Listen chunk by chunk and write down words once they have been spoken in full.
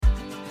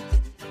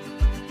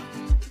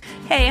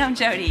Hey, I'm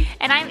Jody.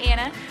 And I'm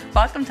Anna.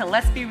 Welcome to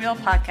Let's Be Real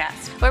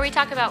podcast, where we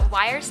talk about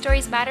why our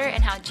stories matter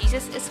and how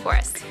Jesus is for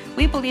us.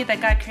 We believe that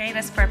God created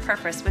us for a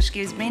purpose, which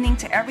gives meaning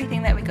to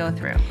everything that we go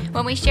through.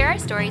 When we share our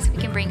stories, we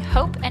can bring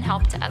hope and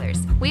help to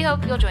others. We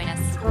hope you'll join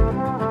us.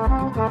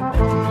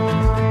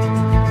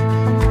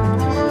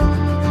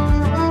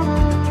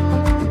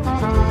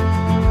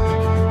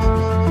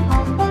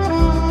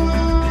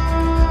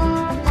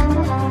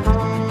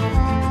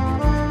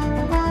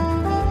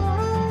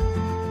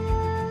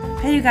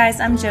 Hey you guys,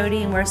 I'm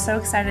Jody, and we're so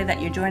excited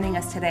that you're joining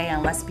us today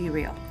on Let's Be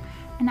Real.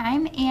 And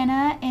I'm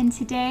Anna, and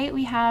today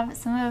we have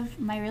some of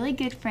my really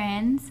good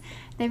friends,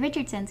 the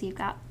Richardsons. We've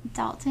got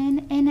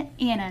Dalton and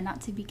Anna,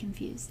 not to be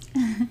confused.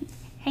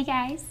 Hey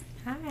guys.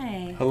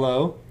 Hi.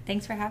 Hello.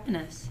 Thanks for having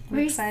us.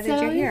 We're excited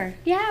you're here.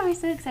 Yeah, we're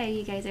so excited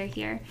you guys are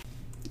here.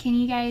 Can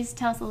you guys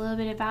tell us a little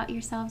bit about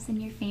yourselves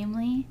and your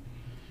family?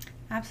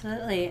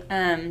 Absolutely.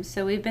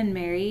 So we've been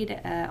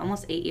married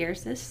almost 8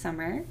 years this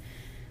summer.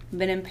 We've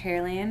been in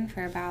Pearland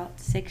for about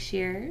 6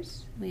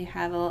 years. We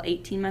have a little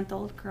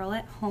 18-month-old girl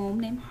at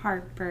home named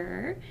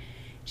Harper.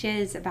 She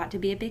is about to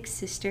be a big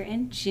sister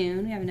in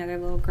June. We have another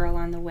little girl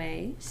on the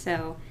way.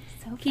 So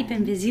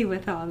keeping busy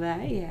with all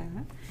that, yeah.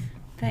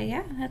 But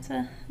yeah, that's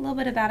a little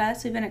bit about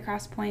us. We've been at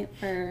Cross Point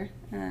for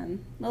a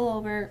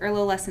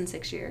little less than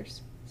 6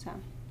 years. So.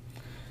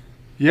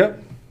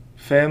 Yep.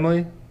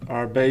 Family.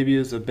 Our baby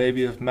is a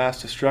baby of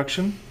mass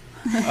destruction.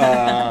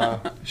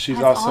 She's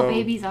As also all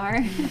babies are.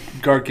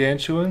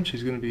 gargantuan.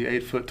 She's going to be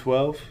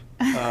 8'12",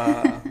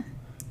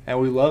 and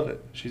we love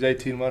it. She's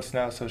 18 months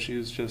now, so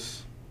she's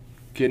just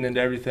getting into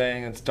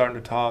everything and starting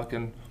to talk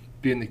and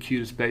being the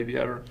cutest baby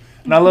ever.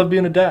 And I love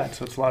being a dad,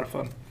 so it's a lot of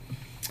fun.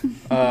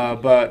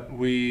 But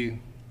we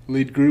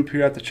lead group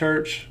here at the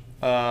church.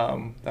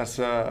 That's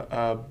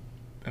a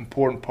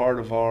important part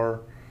of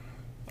our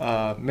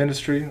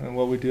ministry and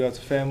what we do as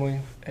a family.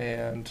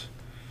 And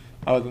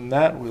other than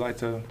that, we like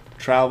to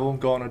travel,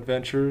 go on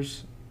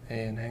adventures,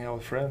 and hang out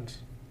with friends.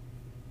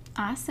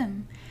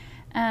 Awesome.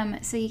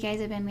 So you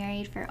guys have been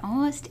married for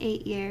almost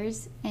 8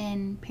 years,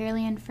 in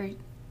Pearland for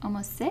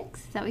almost 6?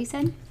 Is that what you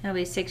said? It'll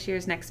be 6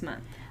 years next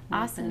month.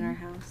 Awesome. In our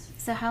house.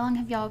 So how long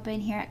have y'all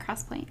been here at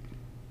Cross Point?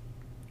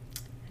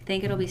 I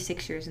think it'll be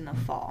 6 years in the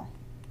fall.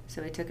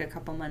 So we took a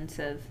couple months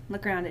of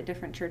look around at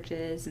different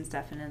churches and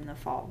stuff, and in the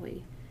fall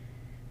it'll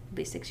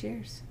be 6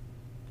 years.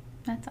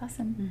 That's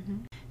awesome. Mm-hmm.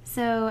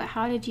 So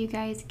how did you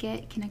guys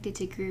get connected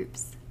to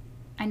groups?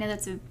 I know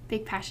that's a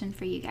big passion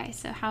for you guys.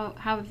 So how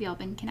have y'all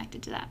been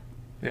connected to that?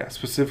 Yeah,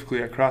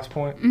 specifically at Cross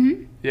Point?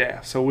 Mm-hmm.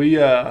 Yeah, so we,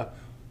 that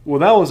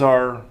was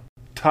our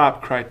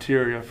top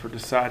criteria for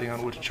deciding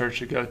on which church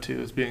to go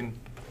to, is being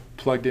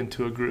plugged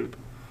into a group.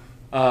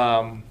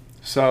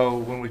 So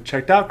when we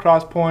checked out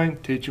Cross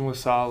Point, teaching was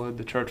solid,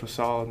 the church was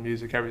solid,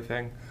 music,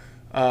 everything.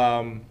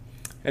 And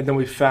then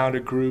we found a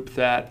group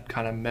that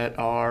kind of met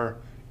our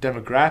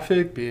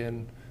demographic,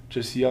 being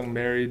just young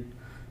married.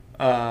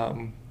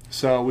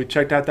 So we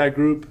checked out that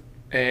group,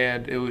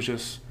 and it was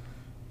just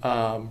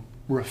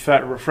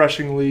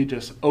refreshingly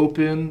just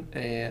open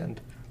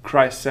and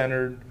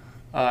Christ-centered.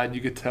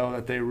 You could tell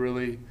that they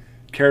really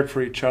cared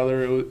for each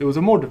other. It was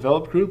a more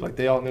developed group, like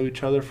they all knew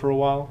each other for a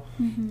while,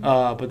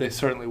 but they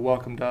certainly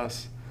welcomed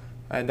us,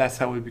 and that's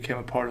how we became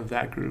a part of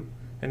that group.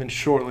 And then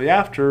shortly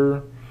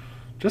after,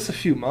 just a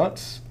few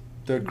months,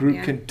 the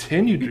group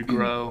continued to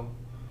grow,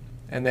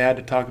 and they had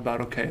to talk about,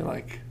 okay,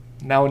 like,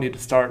 now we need to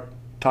start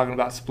talking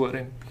about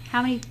splitting.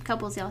 How many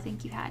couples y'all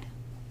think you had?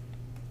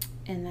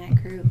 In that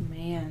group,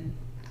 man,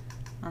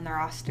 on the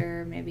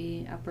roster,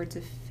 maybe upwards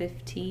of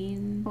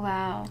 15.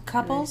 Wow.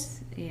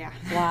 Couples? Yeah.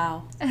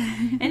 Wow.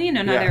 And,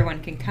 not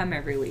everyone can come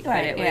every week,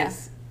 Right, but it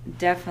was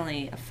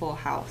definitely a full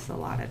house a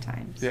lot of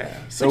times. Yeah.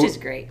 Which is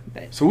great.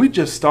 But So we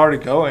just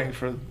started going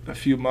for a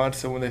few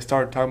months, and when they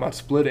started talking about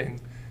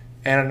splitting,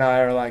 Anna and I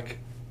are like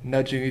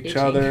nudging each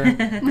other.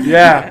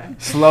 Yeah.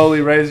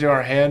 Slowly raising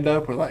our hand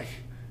up. We're like,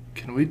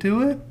 can we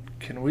do it?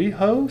 Can we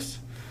host?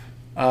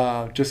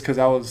 Just because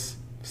that was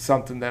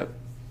something that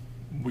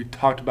we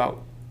talked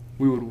about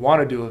we would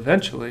want to do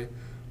eventually,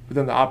 but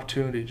then the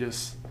opportunity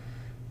just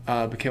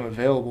became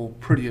available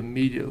pretty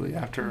immediately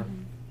after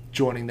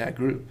joining that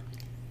group.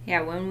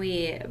 Yeah, when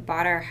we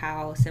bought our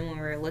house and when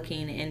we were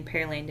looking in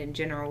Pearland in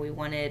general, we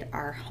wanted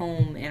our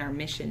home and our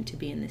mission to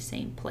be in the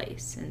same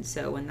place. And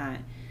so when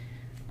that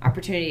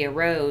opportunity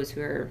arose,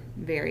 we were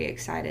very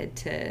excited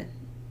to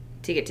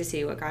get to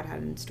see what God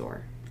had in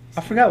store. I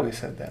forgot we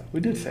said that.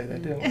 We did say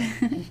that, didn't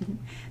we?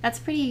 That's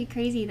pretty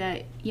crazy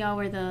that y'all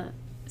were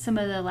some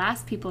of the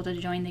last people to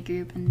join the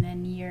group, and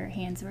then your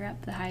hands were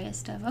up the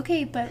highest of,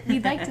 okay, but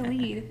we'd like to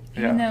lead,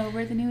 even though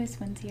we're the newest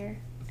ones here.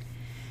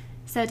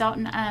 So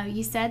Dalton,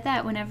 you said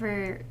that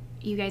whenever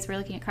you guys were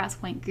looking at Cross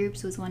Point,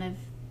 groups was one of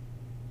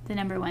the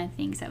number one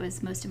things that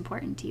was most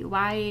important to you.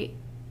 Why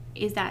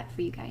is that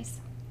for you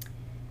guys?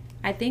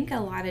 I think a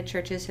lot of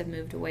churches have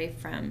moved away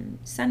from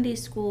Sunday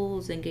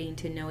schools and getting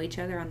to know each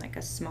other on like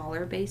a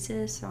smaller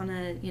basis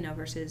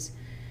versus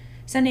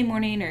Sunday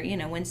morning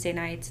or, Wednesday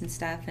nights and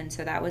stuff. And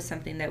so that was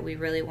something that we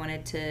really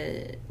wanted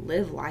to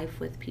live life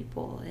with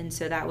people. And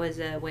so that was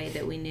a way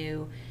that we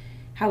knew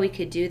how we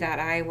could do that.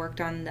 I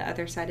worked on the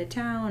other side of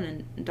town,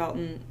 and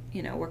Dalton,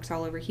 works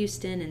all over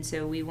Houston. And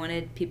so we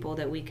wanted people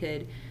that we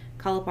could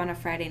call up on a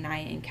Friday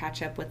night and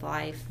catch up with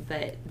life,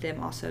 but them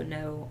also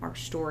know our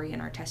story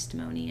and our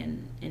testimony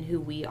and who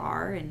we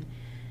are and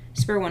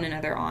spur one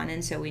another on.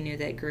 And so we knew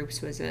that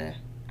groups was a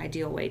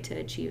ideal way to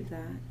achieve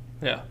that.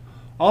 Yeah.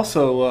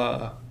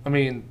 Also,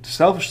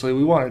 selfishly,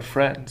 we wanted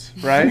friends,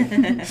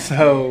 right?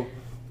 So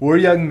we're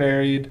young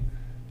married.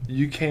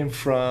 You came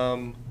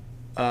from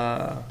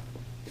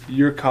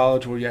your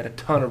college where you had a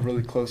ton of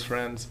really close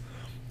friends.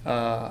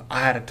 I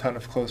had a ton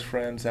of close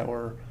friends that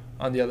were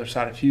on the other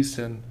side of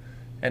Houston.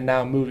 And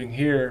now moving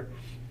here,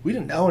 we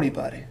didn't know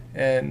anybody.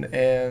 And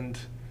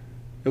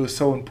it was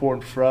so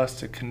important for us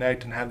to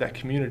connect and have that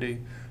community.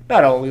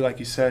 Not only, like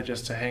you said,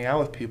 just to hang out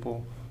with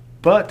people,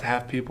 but to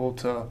have people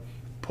to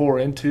pour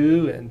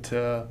into and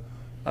to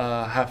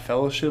have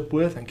fellowship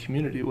with and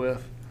community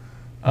with.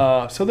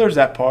 So there's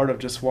that part of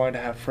just wanting to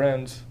have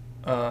friends,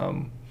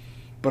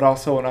 but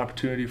also an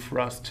opportunity for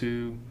us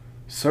to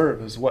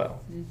serve as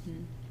well.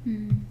 Mm-hmm.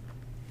 Mm-hmm.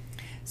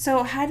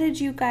 So how did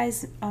you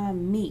guys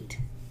meet?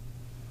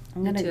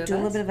 I'm going to do a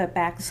little bit of a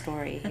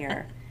backstory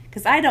here,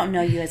 because I don't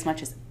know you as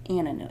much as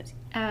Anna knows.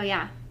 Oh,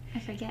 yeah. I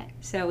forget.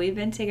 So we've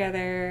been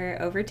together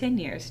over 10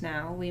 years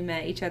now. We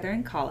met each other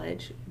in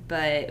college,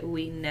 but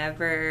we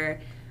never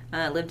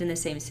lived in the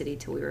same city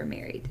till we were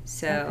married.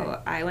 So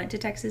okay. I went to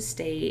Texas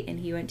State, and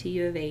he went to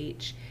U of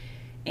H.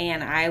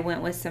 And I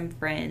went with some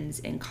friends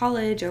in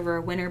college over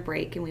a winter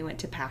break, and we went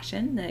to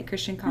Passion, the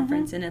Christian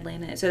conference in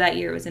Atlanta. So that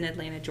year it was in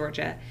Atlanta,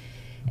 Georgia.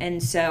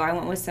 And so I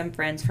went with some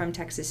friends from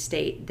Texas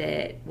State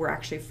that were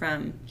actually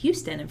from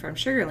Houston and from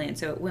Sugar Land,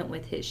 so it went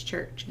with his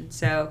church. And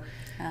so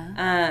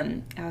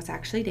I was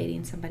actually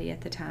dating somebody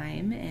at the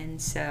time,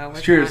 and so... I was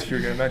curious if you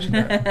were going to mention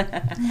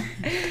that.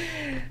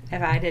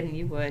 If I didn't,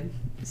 you would.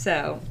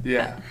 So...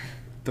 Yeah.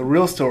 The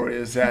real story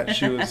is that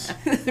she was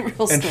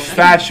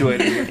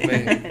infatuated with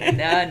me.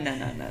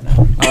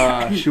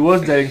 No. She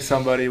was dating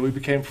somebody. We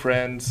became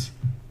friends.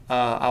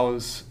 I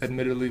was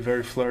admittedly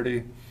very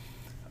flirty.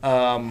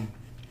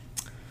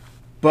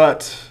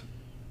 But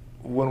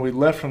when we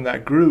left from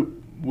that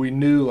group, we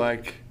knew,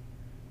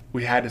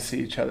 we had to see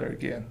each other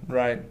again,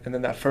 right? And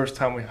then that first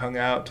time we hung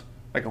out,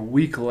 a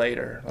week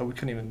later, we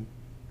couldn't even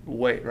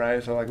wait,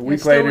 right? So, a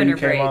week later, you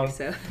came on,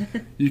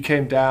 you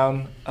came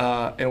down,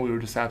 and we were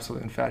just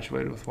absolutely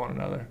infatuated with one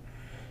another.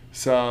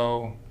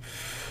 So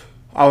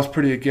I was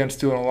pretty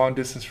against doing a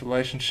long-distance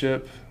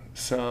relationship,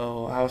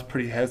 so I was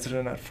pretty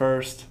hesitant at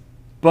first.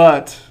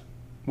 But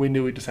we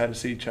knew we just had to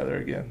see each other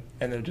again,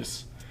 and then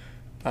just...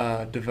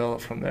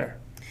 develop from there.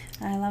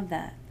 I love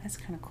that. That's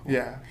kind of cool.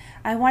 Yeah.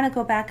 I want to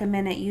go back a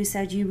minute. You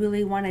said you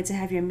really wanted to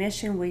have your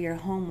mission where your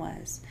home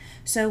was.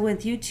 So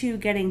with you two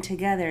getting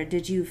together,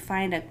 did you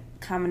find a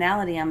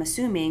commonality, I'm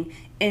assuming,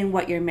 in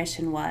what your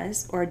mission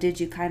was? Or did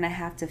you kind of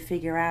have to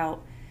figure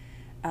out,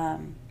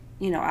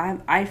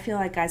 I feel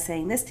like God's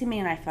saying this to me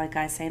and I feel like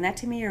God's saying that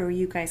to me, or were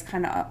you guys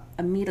kind of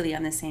immediately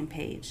on the same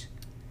page?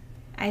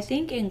 I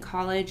think in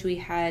college we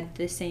had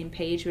the same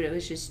page, but it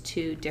was just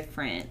two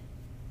different...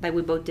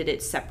 we both did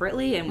it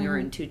separately, and we were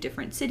in two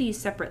different cities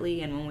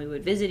separately, and when we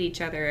would visit each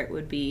other, it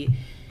would be,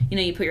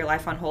 you put your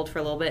life on hold for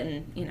a little bit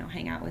and,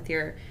 hang out with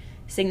your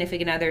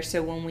significant other.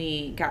 So when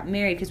we got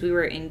married, because we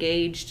were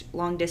engaged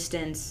long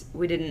distance,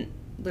 we didn't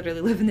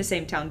literally live in the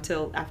same town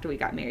till after we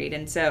got married.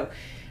 And so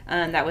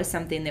that was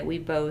something that we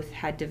both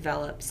had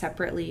developed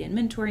separately in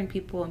mentoring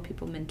people and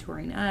people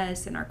mentoring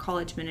us in our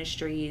college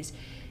ministries,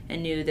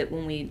 and knew that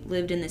when we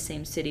lived in the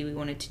same city, we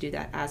wanted to do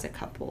that as a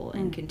couple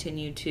and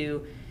continue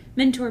to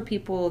mentor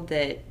people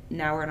that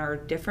now are in our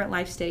different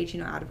life stage,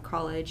 out of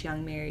college,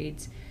 young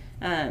marrieds.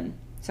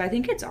 So I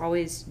think it's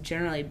always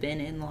generally been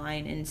in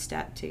line, in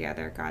step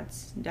together.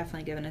 God's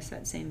definitely given us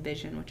that same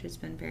vision, which has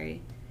been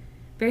very,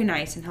 very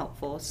nice and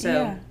helpful.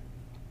 So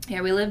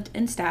yeah, we lived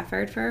in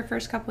Stafford for our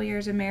first couple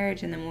years of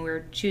marriage, and then when we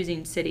were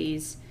choosing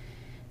cities,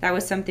 that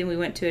was something. We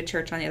went to a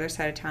church on the other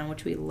side of town,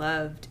 which we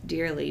loved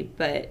dearly,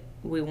 but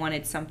we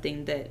wanted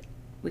something that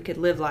we could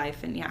live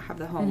life and have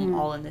the home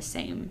all in the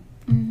same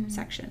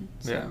section.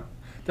 So. Yeah,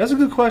 that's a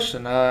good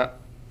question.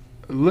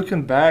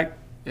 Looking back,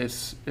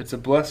 it's a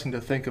blessing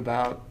to think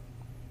about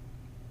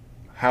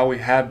how we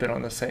have been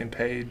on the same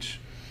page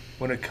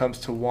when it comes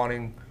to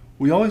wanting.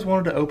 We always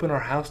wanted to open our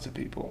house to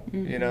people,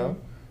 and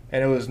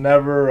it was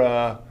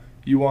never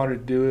you wanted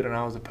to do it and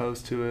I was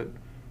opposed to it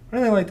or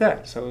anything like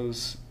that. So it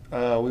was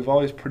we've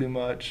always pretty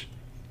much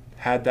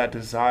had that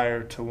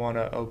desire to want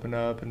to open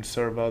up and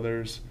serve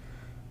others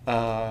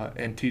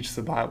and teach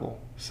the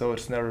Bible. So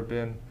it's never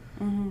been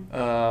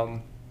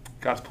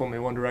God's pulling me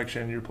one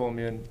direction, you're pulling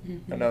me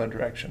in another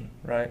direction,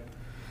 right?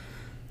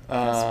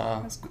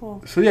 That's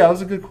cool. So yeah, that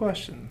was a good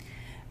question.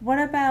 What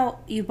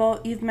about you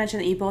both? You've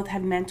mentioned that you both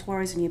had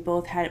mentors and you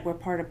both were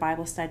part of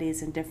Bible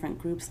studies and different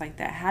groups like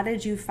that. How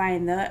did you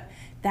find that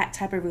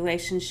type of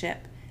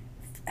relationship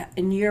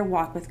in your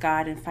walk with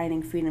God and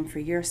finding freedom for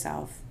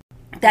yourself?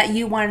 that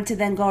you wanted to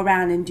then go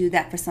around and do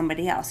that for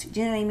somebody else. Do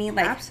you know what I mean?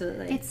 Like,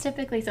 Absolutely. It's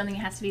typically something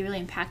that has to be really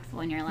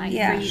impactful in your life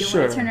Yeah. for you to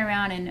Sure. want to turn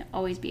around and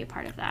always be a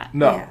part of that.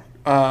 No.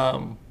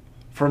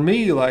 For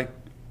me, like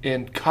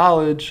in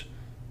college,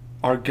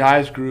 our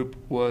guys group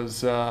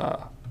was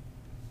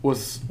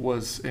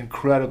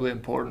incredibly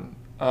important.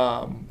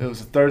 It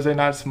was a Thursday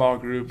night small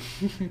group,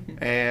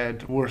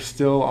 and we're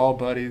still all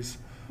buddies.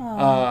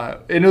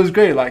 And it was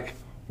great. Like,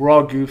 we're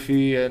all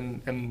goofy,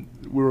 and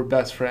we were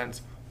best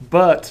friends.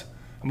 But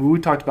I mean, we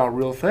talked about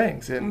real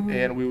things,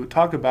 and we would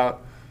talk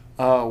about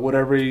what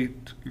every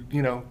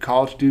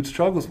college dude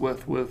struggles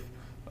with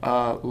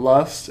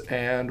lust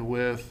and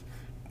with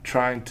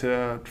trying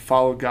to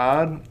follow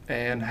God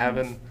and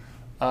having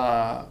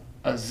a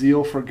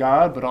zeal for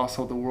God, but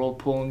also the world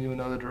pulling you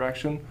another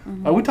direction.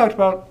 We talked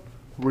about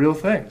real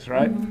things,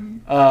 right?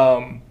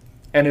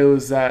 And it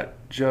was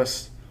that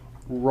just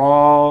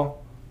raw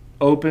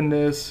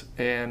openness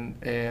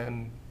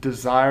and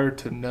desire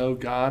to know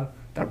God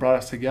that brought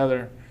us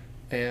together.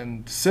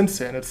 And since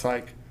then, it's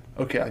like,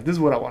 okay, like, this is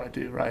what I want to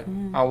do, right?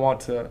 I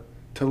want to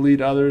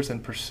lead others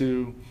and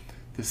pursue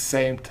the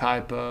same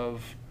type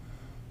of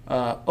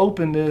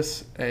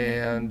openness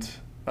and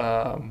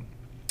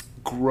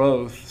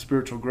growth,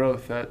 spiritual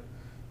growth that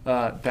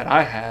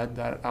I had,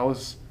 that I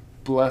was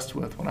blessed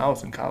with when I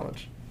was in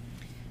college.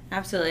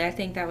 Absolutely. I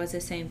think that was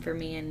the same for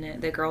me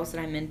and the girls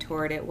that I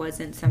mentored. It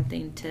wasn't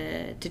something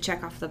to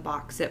check off the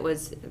box. It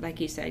was,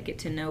 like you said, get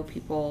to know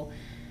people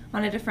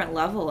on a different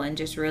level, and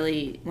just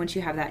really, once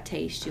you have that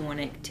taste, you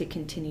want it to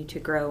continue to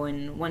grow.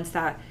 And once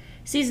that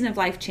season of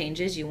life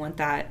changes, you want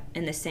that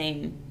in the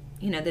same,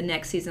 the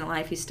next season of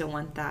life, you still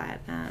want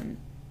that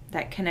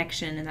that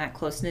connection and that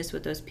closeness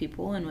with those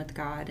people and with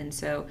God. And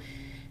so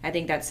I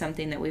think that's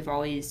something that we've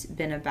always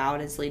been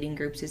about as leading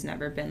groups. Has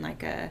never been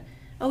like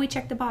we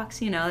check the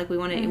box, like we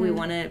want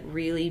to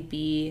really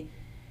be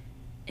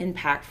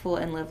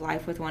impactful and live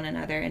life with one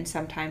another. And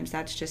sometimes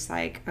that's just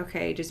like,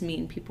 okay, just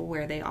meeting people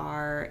where they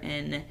are,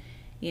 and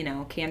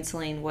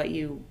canceling what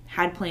you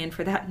had planned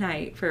for that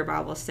night for a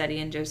Bible study,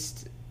 and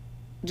just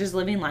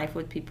living life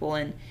with people.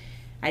 And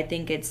I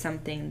think it's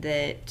something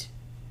that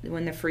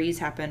when the freeze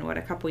happened,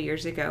 a couple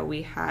years ago,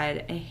 we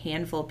had a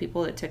handful of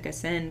people that took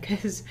us in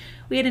because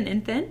we had an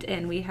infant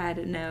and we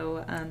had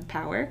no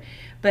power,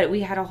 but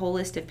we had a whole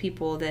list of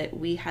people that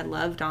we had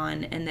loved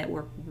on and that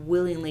were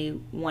willingly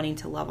wanting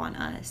to love on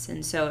us.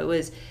 And so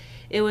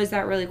it was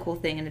that really cool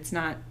thing. And it's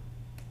not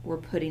we're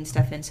putting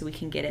stuff in so we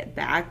can get it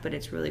back, but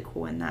it's really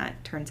cool when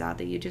that turns out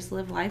that you just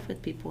live life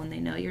with people and they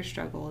know your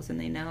struggles, and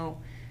they know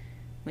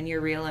when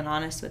you're real and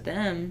honest with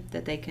them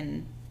that they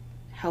can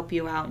help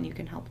you out and you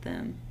can help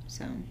them.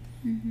 So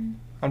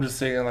I'm just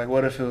thinking, like,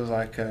 what if it was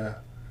like,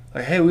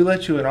 hey, we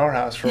let you in our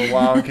house for a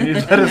while. Can you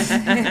let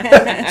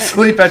us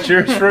sleep at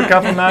yours for a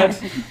couple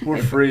nights?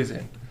 We're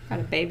freezing. Got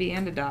a baby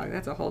and a dog.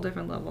 That's a whole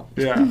different level.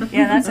 Yeah.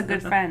 Yeah, that's a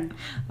good friend.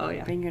 Oh,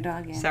 yeah. Bring your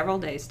dog in. Several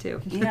days,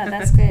 too. Yeah,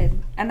 that's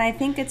good. And I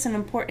think it's an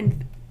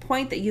important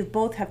point that you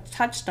both have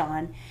touched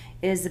on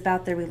is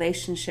about the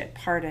relationship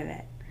part of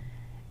it.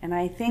 And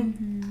I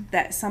think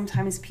that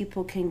sometimes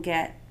people can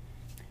get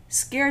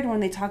scared when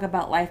they talk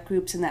about life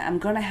groups and that I'm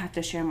going to have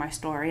to share my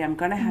story. I'm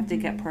going to have to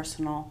get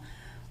personal.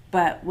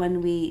 But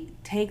when we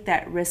take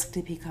that risk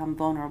to become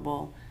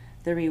vulnerable,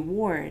 the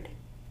reward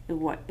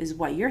is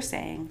what you're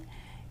saying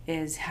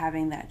is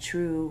having that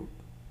true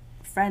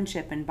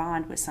friendship and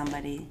bond with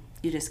somebody.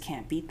 You just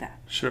can't beat that.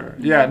 Sure.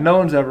 Yeah, no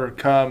one's ever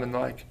come and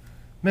like,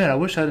 man, I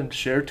wish I didn't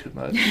share too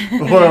much.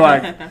 Or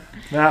like,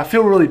 man, I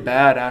feel really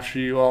bad after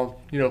you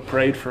all,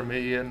 prayed for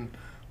me and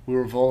we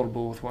were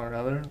vulnerable with one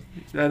another.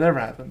 That never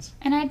happens.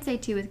 And I'd say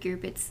too with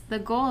group, it's the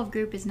goal of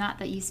group is not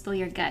that you spill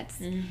your guts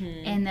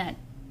and that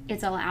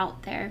it's all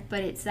out there,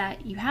 but it's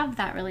that you have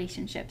that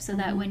relationship so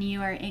that when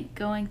you are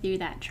going through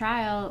that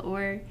trial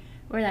or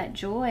that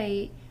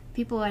joy,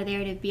 people are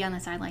there to be on the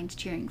sidelines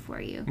cheering for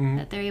you.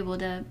 That they're able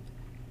to,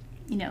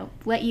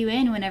 let you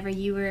in whenever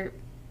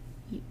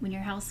when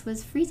your house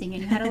was freezing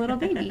and you had a little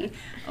baby,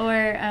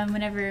 or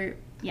whenever,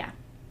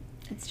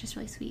 it's just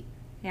really sweet.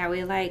 Yeah,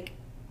 we like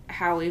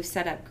how we've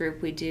set up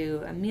group. We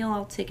do a meal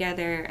all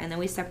together, and then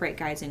we separate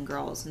guys and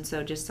girls. And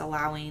so just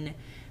allowing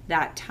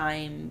that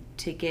time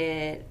to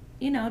get,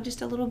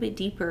 just a little bit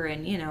deeper,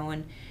 and,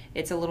 and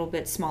it's a little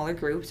bit smaller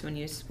groups when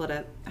you split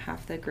up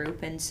half the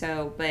group. And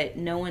so, but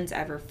no one's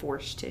ever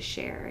forced to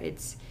share.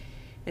 It's,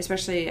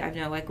 especially, I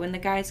know, like when the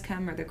guys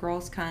come or the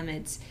girls come,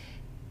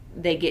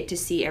 they get to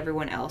see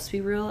everyone else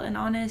be real and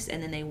honest,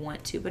 and then they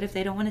want to. But if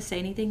they don't want to say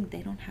anything,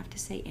 they don't have to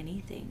say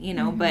anything,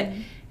 But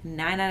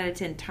 9 out of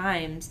 10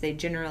 times, they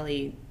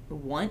generally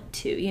want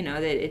to,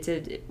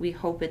 that we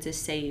hope it's a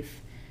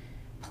safe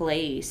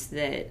place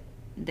that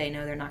they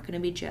know they're not going to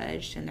be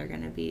judged and they're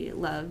going to be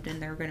loved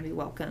and they're going to be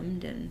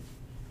welcomed. And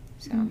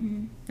so,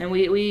 and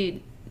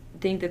we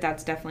think that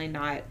that's definitely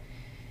not,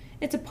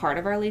 it's a part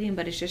of our leading,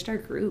 but it's just our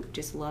group,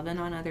 just loving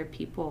on other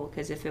people.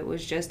 Because if it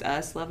was just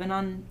us loving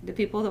on the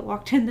people that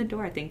walked in the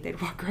door, I think they'd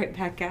walk right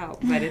back out.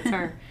 But it's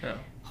our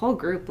whole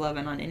group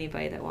loving on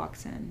anybody that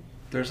walks in.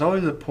 There's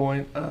always a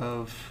point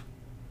of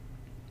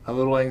a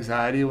little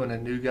anxiety when a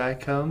new guy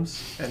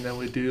comes, and then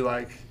we do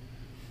like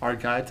our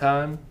guy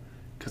time,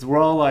 because we're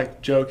all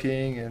like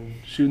joking and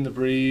shooting the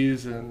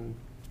breeze and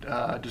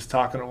just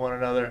talking to one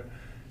another.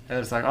 And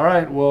it's like, all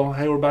right, well,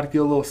 hey, we're about to get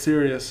a little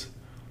serious.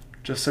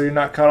 Just so you're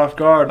not caught off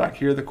guard, like,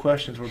 here are the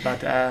questions we're about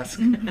to ask.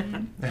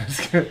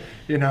 So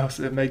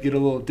it may get a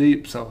little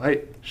deep. So,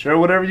 hey, share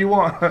whatever you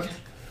want.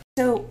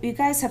 So you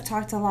guys have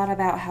talked a lot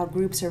about how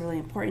groups are really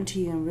important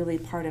to you and really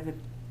part of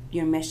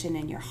your mission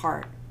and your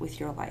heart with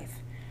your life.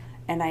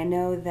 And I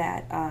know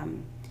that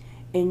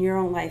in your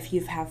own life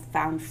you have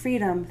found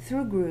freedom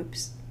through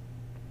groups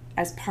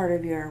as part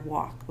of your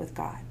walk with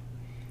God.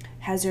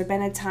 Has there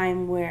been a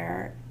time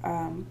where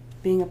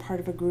being a part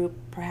of a group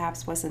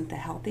perhaps wasn't the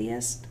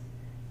healthiest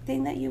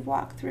thing that you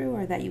walked through,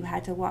 or that you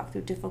had to walk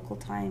through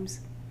difficult times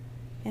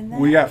in that?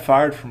 We got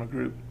fired from a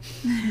group.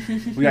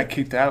 We got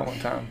kicked out one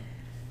time.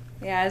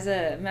 Yeah, as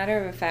a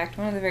matter of fact,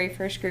 one of the very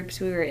first groups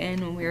we were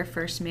in when we were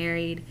first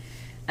married,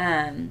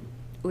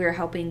 we were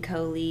helping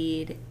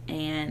co-lead,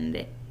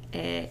 and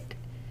it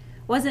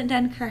wasn't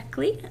done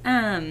correctly.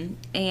 And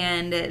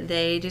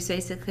they just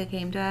basically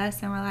came to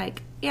us and were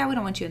like, yeah, we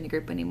don't want you in the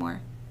group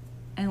anymore.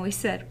 And we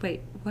said,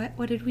 wait, what?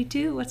 What did we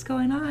do? What's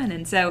going on?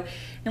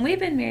 And we've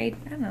been married,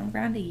 I don't know,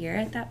 around a year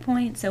at that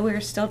point. So we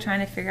were still trying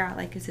to figure out,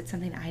 like, is it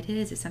something I did?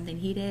 Is it something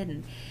he did?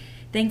 And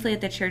thankfully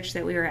at the church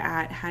that we were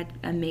at had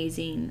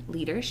amazing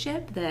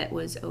leadership that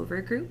was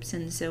over groups.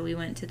 And so we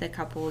went to the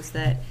couples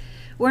that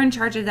were in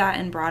charge of that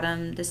and brought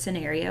them the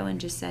scenario and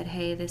just said,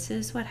 hey, this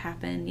is what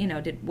happened.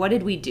 What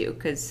did we do?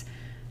 Because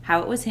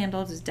how it was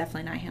handled was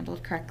definitely not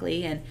handled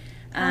correctly. And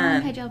how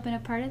long had y'all been a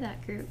part of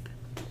that group?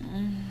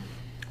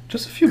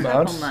 Just a few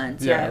months. Couple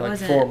months. Yeah, it like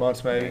wasn't 4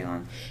 months maybe. very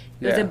long.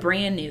 It was a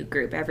brand new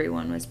group.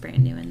 Everyone was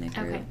brand new in the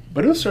group. Okay.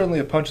 But it was certainly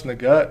a punch in the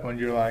gut when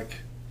you're like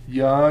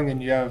young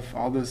and you have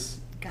all this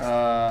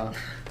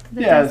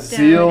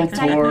zeal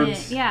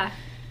towards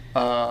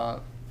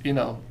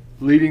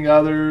leading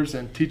others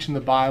and teaching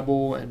the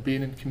Bible and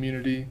being in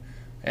community,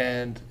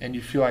 and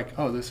you feel like,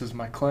 oh, this is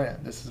my clan,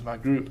 this is my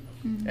group.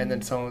 Mm-hmm. And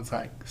then someone's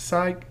like,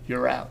 psych,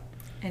 you're out.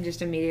 And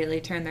just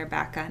immediately turn their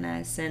back on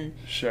us. And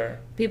sure,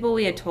 people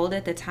we had told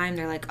at the time,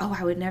 they're like, oh,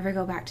 I would never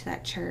go back to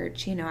that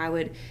church. I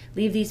would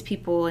leave these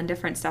people and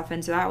different stuff.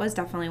 And so that was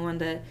definitely one of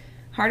the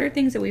harder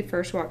things that we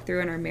first walked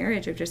through in our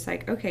marriage, of just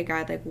like, okay,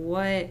 God, like,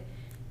 what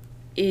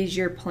is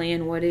your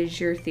plan? What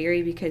is your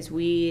theory? Because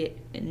we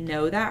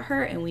know that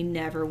hurt, and we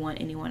never want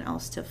anyone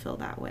else to feel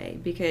that way,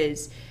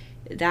 because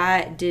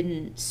that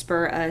didn't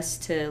spur us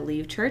to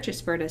leave church. It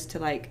spurred us to,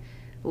 like,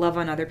 love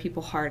on other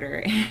people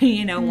harder,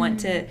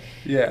 want to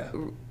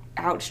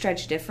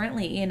outstretch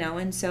differently,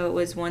 and so it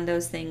was one of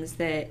those things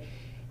that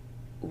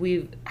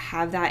we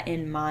have that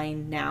in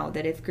mind now,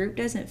 that if group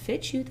doesn't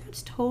fit you,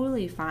 that's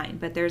totally fine,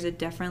 but there's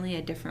definitely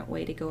a different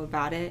way to go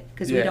about it,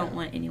 because we don't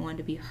want anyone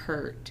to be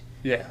hurt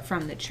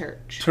from the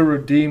church. To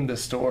redeem the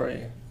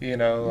story,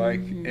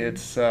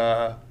 it's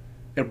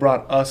it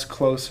brought us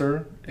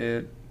closer.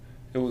 It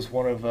was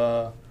one of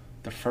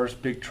the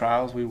first big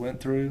trials we went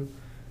through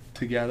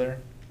together.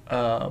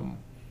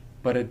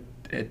 But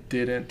it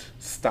didn't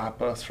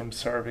stop us from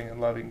serving and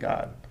loving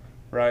God,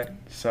 right?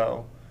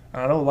 So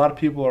I know a lot of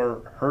people are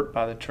hurt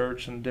by the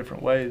church in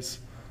different ways,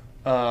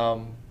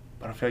 but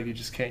I feel like you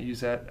just can't use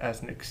that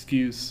as an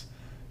excuse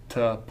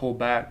to pull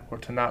back or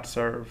to not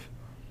serve,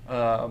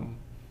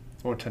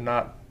 or to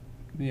not,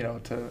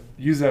 to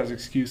use that as an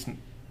excuse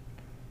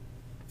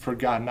for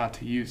God not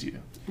to use you,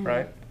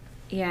 right?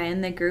 Yeah,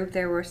 in the group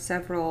there were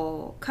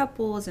several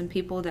couples and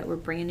people that were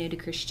brand new to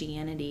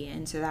Christianity,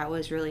 and so that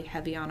was really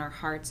heavy on our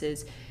hearts,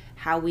 is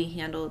how we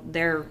handled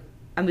it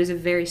was a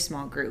very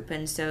small group,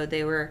 and so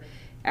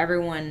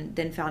everyone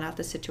then found out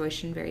the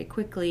situation very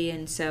quickly,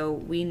 and so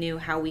we knew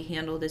how we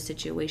handled the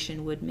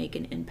situation would make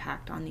an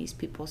impact on these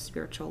people's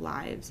spiritual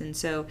lives, and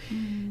so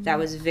that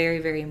was very,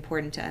 very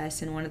important to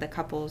us. And one of the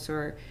couples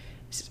are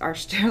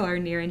still our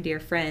near and dear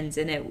friends,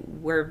 and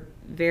we're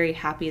very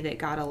happy that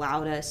God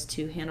allowed us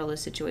to handle the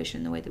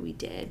situation the way that we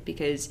did,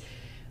 because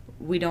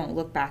we don't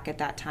look back at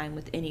that time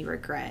with any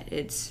regret.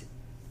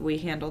 We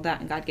handled that,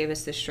 and God gave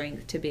us the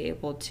strength to be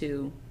able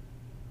to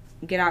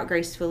get out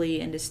gracefully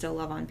and to still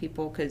love on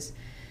people, because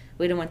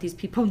we don't want these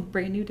people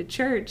brand new to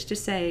church to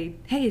say,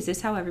 hey, is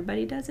this how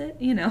everybody does it?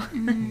 Yeah.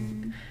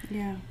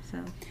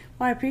 So.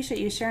 Well, I appreciate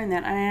you sharing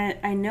that.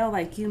 I know,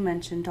 like you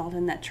mentioned,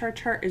 Dalton, that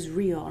church hurt is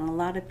real, and a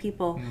lot of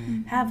people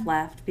have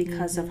left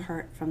because of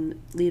hurt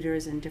from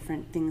leaders and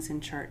different things in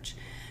church.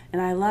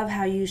 And I love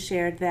how you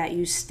shared that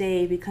you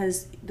stay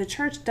because the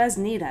church does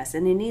need us,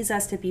 and it needs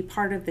us to be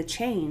part of the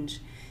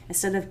change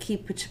instead of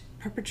keep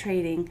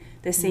perpetrating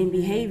the same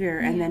behavior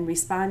and then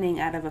responding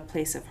out of a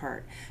place of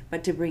hurt,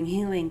 but to bring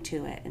healing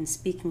to it and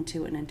speaking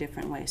to it in a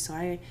different way. So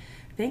I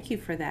thank you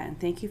for that, and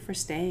thank you for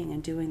staying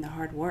and doing the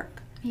hard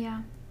work.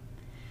 Yeah.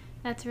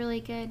 That's really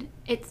good.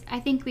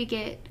 I think we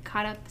get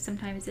caught up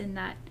sometimes in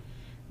that,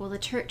 well, the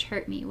church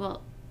hurt me.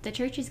 Well, the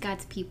church is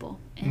God's people,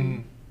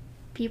 and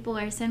people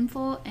are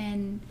sinful,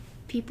 and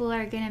people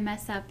are going to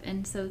mess up,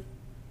 and so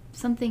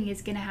something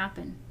is going to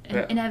happen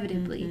Yeah.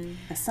 inevitably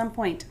At some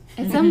point.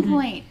 at some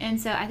point. And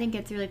so I think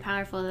it's really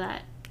powerful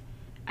that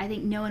I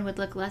think no one would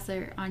look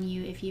lesser on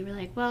you if you were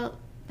like, well,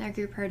 that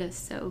group hurt us,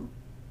 so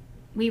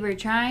we were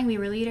trying, we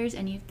were leaders,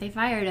 and they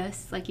fired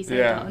us, like you said,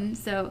 Yeah. Dalton,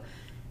 so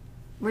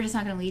we're just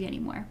not going to lead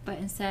anymore. But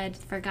instead,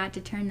 for God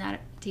to turn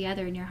that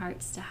together in your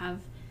hearts, to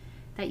have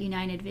that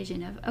united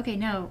vision of, okay,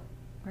 no,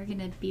 we're going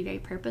to be very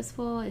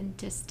purposeful, and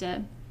just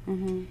to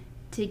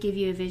give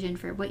you a vision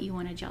for what you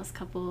want a jealous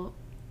couple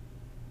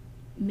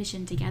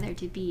mission together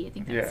to be. I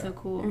think that's Yeah. so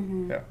cool.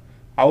 Mm-hmm. Yeah.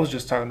 I was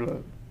just talking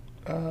to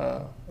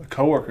a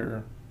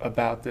coworker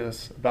about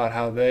this, about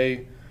how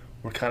they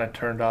were kind of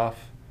turned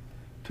off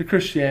to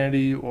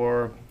Christianity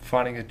or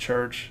finding a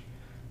church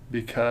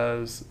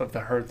because of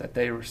the hurt that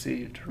they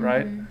received,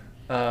 right?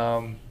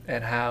 And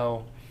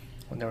how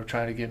when they were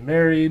trying to get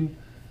married,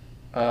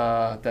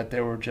 that they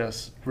were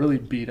just really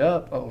beat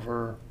up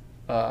over,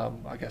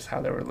 I guess,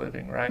 how they were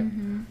living, right?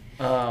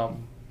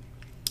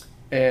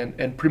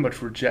 And pretty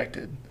much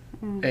rejected.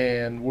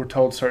 And were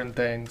told certain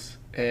things.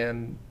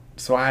 And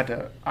so I had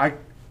to, I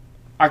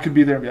could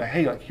be there and be like,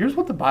 hey, like, here's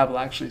what the Bible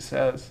actually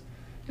says.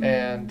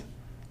 And,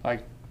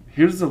 like,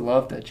 here's the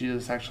love that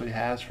Jesus actually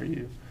has for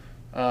you.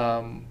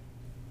 And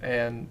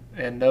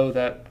know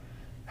that,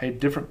 hey,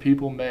 different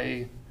people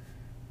may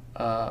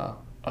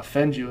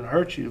offend you and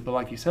hurt you, but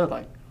like you said,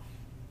 like,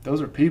 those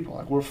are people.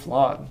 Like, we're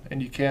flawed,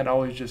 and you can't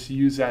always just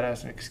use that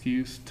as an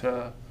excuse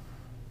to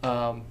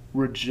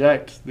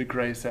reject the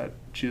grace that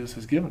Jesus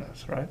has given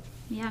us, right?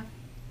 Yeah.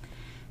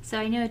 So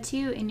I know,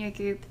 too, in your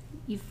group,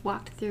 you've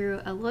walked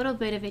through a little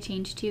bit of a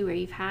change, too, where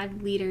you've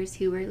had leaders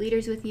who were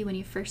leaders with you when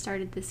you first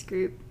started this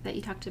group that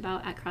you talked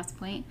about at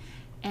Crosspoint,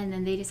 and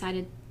then they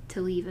decided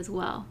to leave as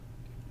well.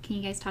 Can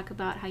you guys talk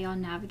about how y'all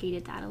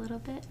navigated that a little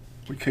bit?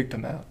 We kicked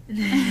them out.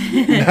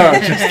 No,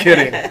 just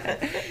kidding.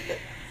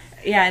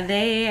 Yeah,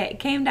 they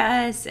came to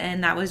us,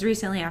 and that was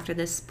recently after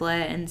this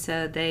split, and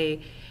so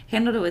they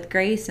handled it with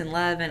grace and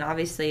love, and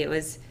obviously it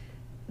was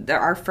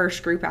our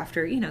first group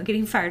after,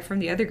 getting fired from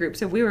the other group,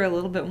 so we were a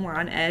little bit more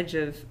on edge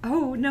of,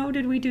 oh, no,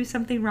 did we do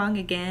something wrong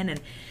again?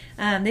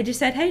 And they just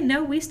said, hey,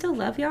 no, we still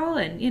love y'all,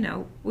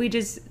 and, we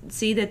just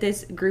see that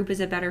this group is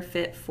a better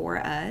fit for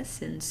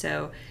us, and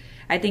so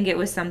I think it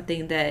was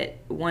something that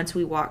once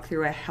we walked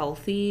through a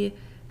healthy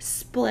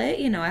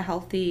split, a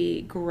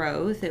healthy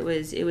growth, it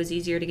was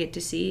easier to get to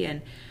see,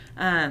 and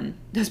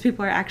those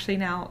people are actually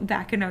now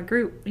back in our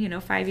group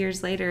 5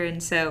 years later,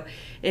 and so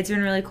it's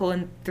been really cool,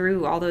 and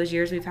through all those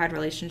years we've had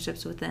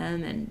relationships with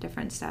them and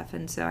different stuff,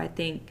 and so I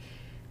think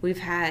we've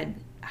had,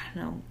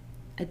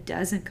 a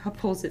dozen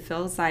couples, it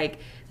feels like,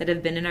 that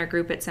have been in our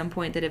group at some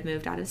point that have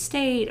moved out of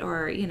state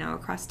or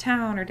across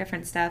town or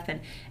different stuff, and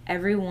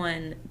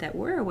everyone that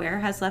we're aware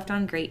has left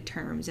on great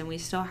terms, and we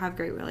still have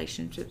great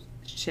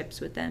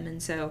relationships with them,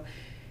 and so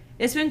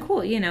it's been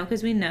cool,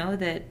 because we know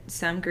that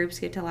some groups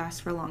get to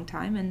last for a long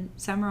time and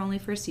some are only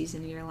for a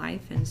season in your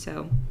life, and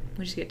so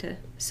we just get to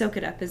soak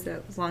it up as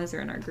long as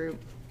they're in our group.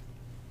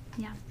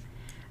 Yeah.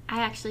 I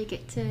actually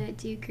get to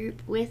do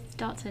group with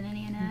Dalton and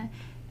Anna,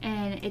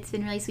 and it's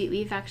been really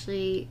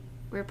sweet.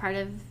 We're part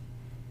of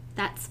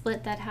that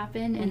split that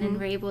happened, and then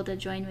we're able to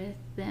join with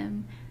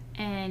them,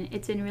 and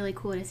it's been really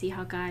cool to see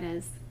how God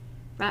has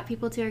brought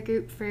people to our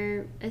group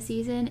for a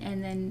season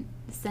and then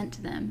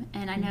sent them.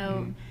 And I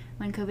know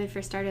when COVID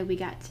first started, we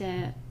got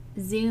to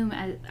Zoom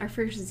as our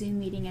first Zoom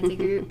meeting as a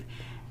group,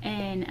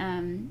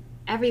 and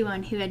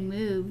everyone who had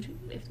moved,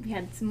 we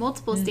had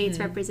multiple states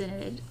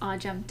represented, all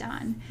jumped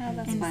on. Oh,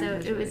 that's and fun. so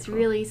That's it was cool.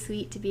 really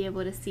sweet to be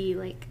able to see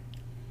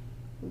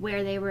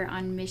where they were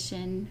on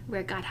mission,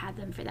 where God had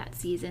them for that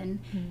season.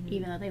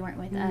 Even though they weren't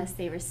with us,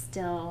 they were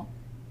still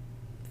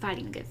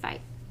fighting a good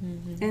fight.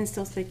 And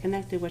still stay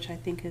connected, which I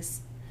think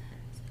is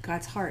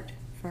God's heart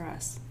for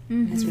us.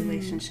 His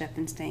relationship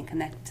and staying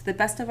connected to the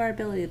best of our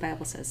ability. The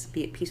Bible says,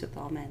 be at peace with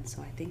all men.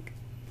 So I think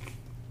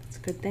it's a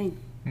good thing.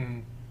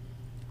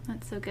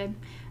 That's so good.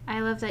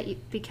 I love that I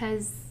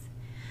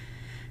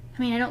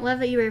don't love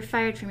that you were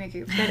fired from your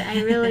group, but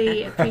I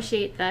really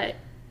appreciate that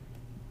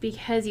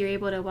because you're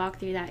able to walk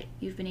through that,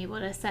 you've been able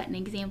to set an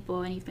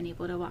example, and you've been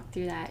able to walk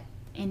through that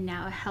in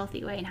now a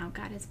healthy way, and how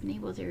God has been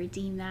able to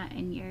redeem that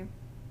in your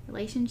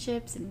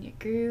relationships and your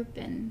group,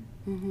 and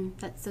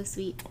that's so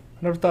sweet. I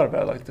never thought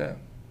about it like that.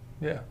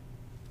 Yeah,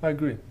 I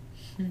agree.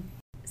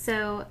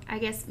 So I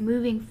guess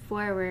moving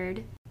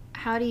forward,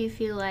 how do you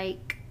feel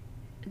like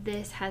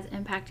this has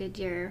impacted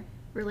your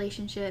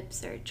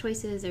relationships or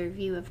choices or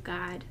view of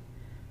God?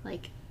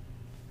 Like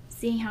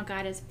seeing how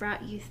God has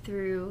brought you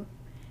through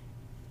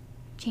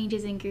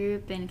changes in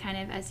group and kind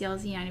of as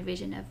y'all's united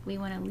vision of we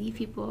want to lead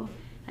people,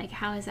 like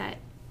how has that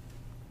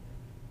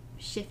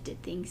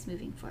shifted things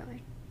moving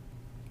forward?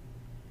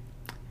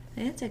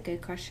 That's a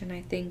good question.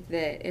 I think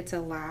that it's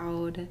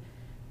allowed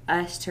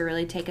us to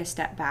really take a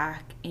step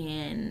back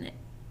and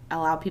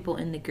allow people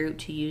in the group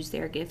to use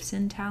their gifts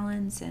and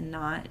talents and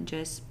not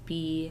just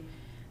be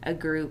a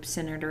group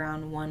centered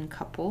around one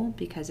couple,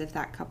 because if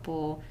that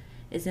couple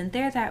isn't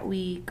there that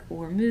week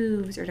or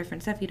moves or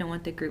different stuff, you don't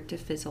want the group to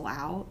fizzle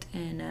out.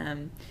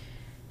 And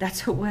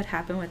that's what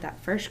happened with that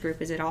first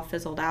group, is it all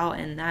fizzled out,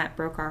 and that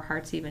broke our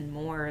hearts even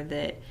more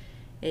that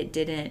it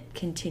didn't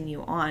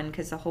continue on,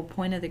 because the whole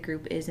point of the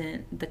group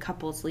isn't the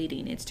couples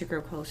leading, it's to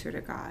grow closer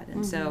to God.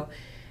 And so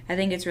I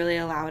think it's really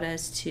allowed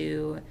us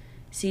to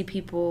see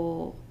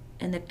people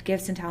and the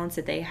gifts and talents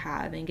that they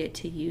have and get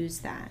to use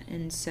that.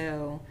 And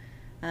so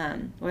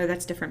whether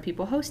that's different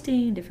people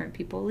hosting, different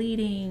people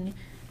leading,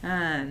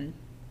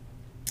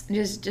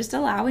 just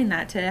allowing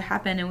that to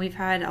happen. And we've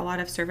had a lot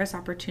of service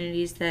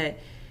opportunities that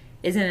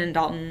isn't in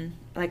Dalton,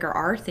 like, or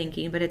our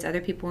thinking, but it's other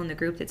people in the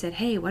group that said,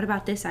 hey, what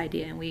about this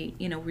idea? And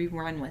we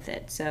run with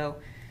it. So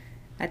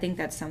I think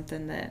that's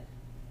something that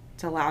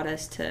it's allowed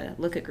us to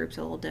look at groups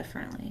a little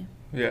differently.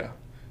 Yeah.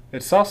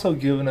 It's also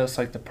given us,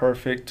 like, the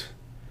perfect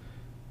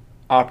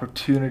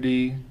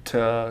opportunity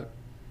to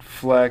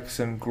flex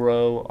and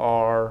grow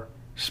our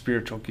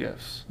spiritual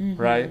gifts,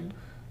 right?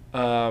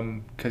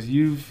 Because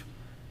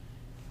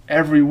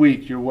every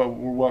week we're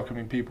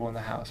welcoming people in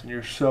the house, and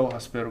you're so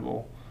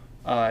hospitable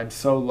and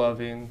so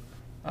loving,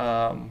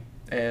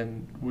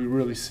 and we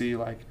really see,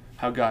 like,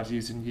 how God's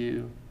using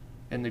you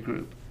in the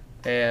group.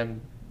 And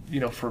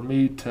for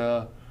me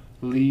to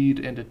lead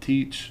and to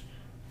teach,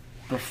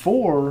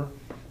 before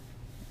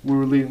we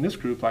were leading this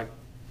group, like,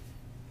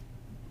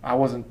 I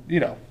wasn't,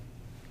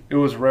 it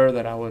was rare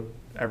that I would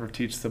ever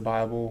teach the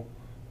Bible,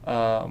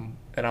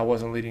 and I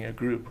wasn't leading a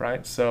group,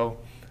 right? So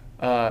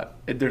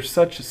there's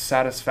such a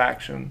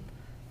satisfaction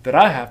that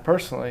I have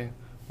personally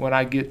when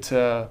I get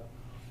to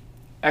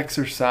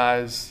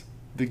exercise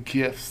the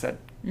gifts that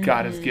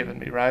God has given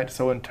me, right?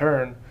 So in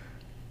turn,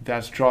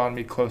 that's drawn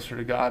me closer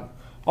to God.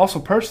 Also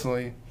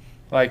personally,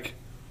 like,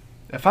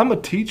 if I'm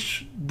going to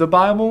teach the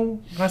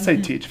Bible, when I say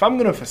teach, if I'm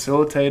going to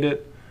facilitate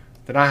it,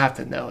 then I have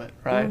to know it,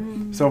 right?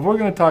 So if we're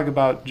going to talk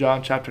about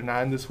John chapter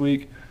 9 this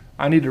week,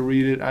 I need to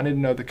read it. I need to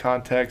know the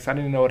context. I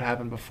need to know what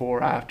happened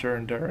before, after,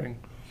 and during.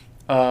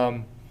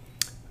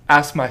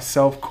 Ask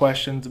myself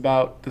questions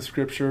about the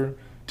scripture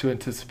to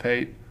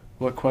anticipate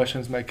what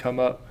questions may come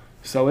up.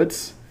 So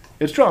it's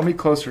drawn me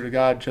closer to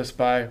God just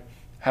by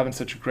having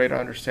such a greater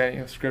understanding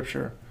of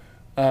scripture.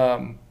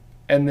 And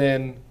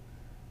then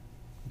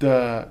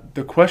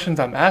the questions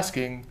I'm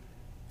asking,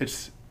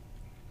 it's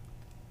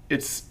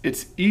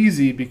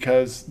easy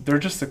because they're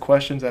just the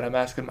questions that I'm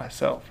asking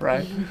myself,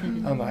 right?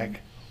 I'm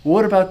like,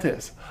 what about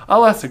this?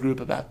 I'll ask the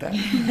group about that.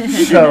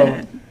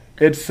 So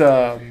it's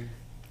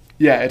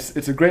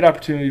a great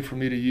opportunity for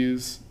me to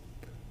use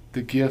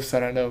the gifts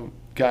that I know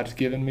God's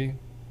given me,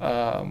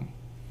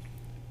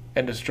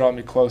 and just draw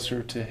me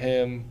closer to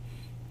Him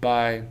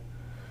by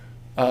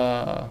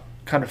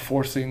kind of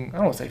forcing, I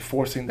don't want to say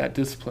forcing that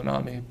discipline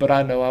on me, but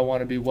I know I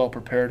want to be well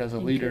prepared as a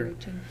leader.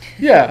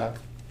 Yeah.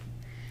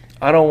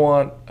 I don't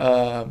want,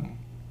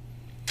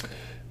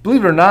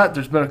 believe it or not,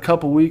 there's been a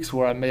couple weeks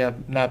where I may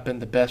have not been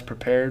the best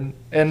prepared,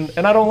 and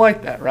I don't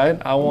like that,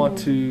 right? I want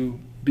to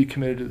be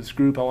committed to this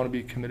group. I want to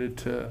be committed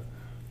to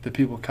the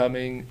people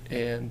coming,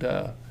 and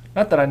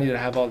not that I need to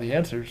have all the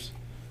answers,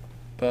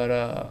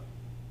 but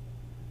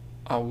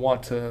I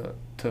want to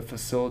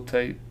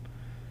facilitate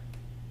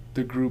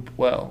the group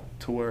well,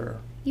 to where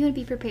you would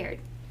be prepared.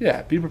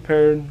 Yeah, be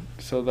prepared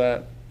so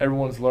that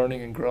everyone's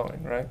learning and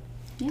growing, right?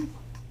 Yeah.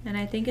 And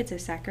I think it's a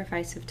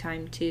sacrifice of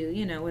time too,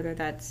 whether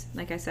that's,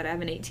 like I said, I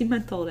have an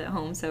 18-month-old at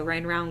home, so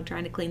running around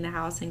trying to clean the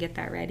house and get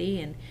that ready,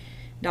 and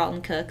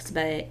Dalton cooks,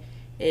 but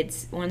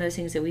it's one of those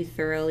things that we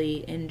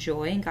thoroughly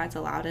enjoy and God's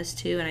allowed us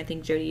to. And I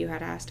think, Jody, you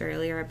had asked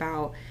earlier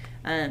about,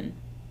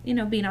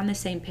 being on the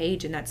same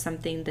page, and that's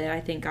something that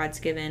I think God's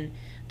given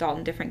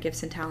Dalton different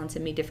gifts and talents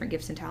and me different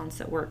gifts and talents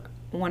that work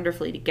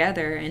wonderfully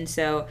together. And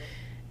so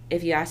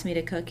if you ask me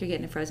to cook, you're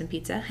getting a frozen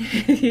pizza.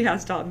 If you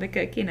ask Dalton to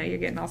cook, you're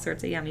getting all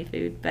sorts of yummy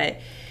food. But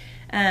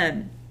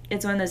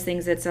it's one of those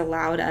things that's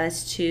allowed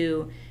us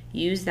to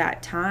use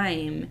that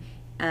time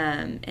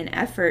and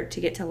effort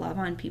to get to love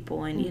on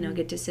people and,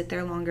 get to sit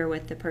there longer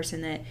with the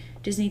person that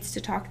just needs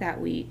to talk that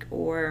week.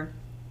 Or,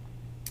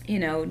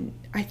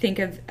 I think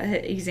of an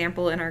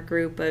example in our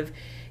group of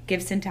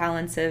gifts and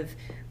talents of,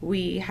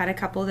 we had a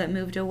couple that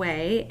moved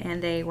away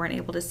and they weren't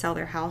able to sell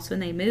their house when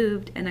they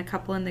moved, and a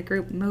couple in the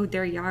group mowed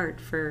their yard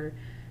for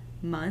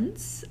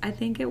months, I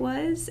think it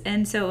was.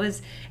 And so it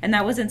was, and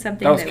that wasn't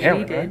something that Cameron,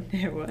 we did.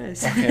 Right? It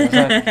was.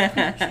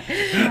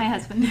 Okay, my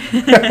husband.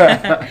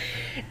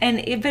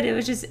 But it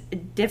was just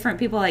different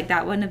people. Like,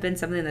 that wouldn't have been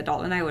something that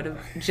Dalton and I would have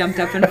jumped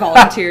up and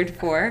volunteered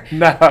for.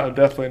 No,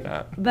 definitely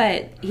not.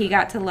 But he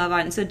got to love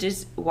on, so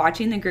just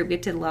watching the group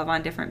get to love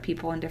on different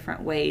people in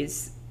different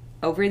ways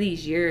over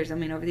these years,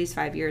 over these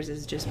 5 years,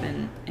 has just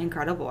been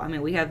incredible.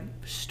 We have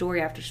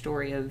story after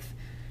story of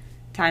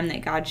time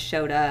that God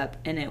showed up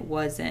and it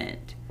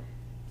wasn't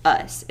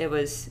us. It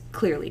was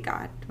clearly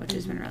God, which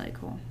has been really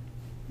cool.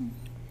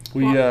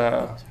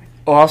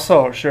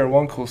 I'll share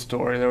one cool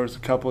story. There was a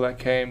couple that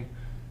came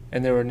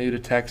and they were new to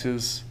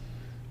Texas,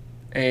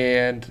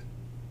 and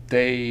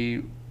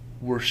they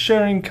were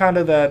sharing kind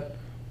of a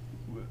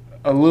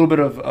little bit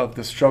of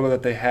the struggle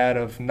that they had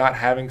of not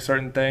having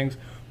certain things.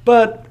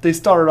 But they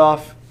started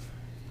off,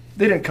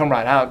 they didn't come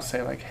right out and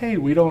say, like, hey,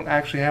 we don't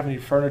actually have any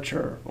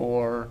furniture,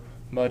 or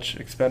much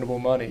expendable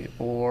money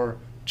or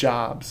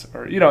jobs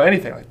or,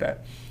 anything like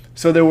that.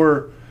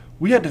 So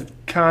we had to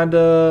kind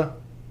of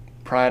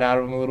pry it out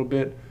of them a little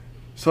bit.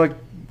 So, like,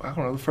 I don't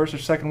know, the first or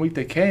second week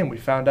they came, we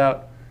found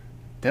out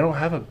they don't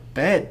have a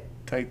bed.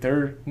 Like,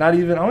 they're not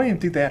even, I don't even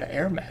think they had an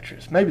air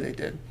mattress. Maybe they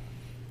did.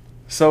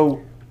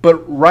 So, but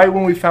right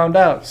when we found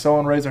out,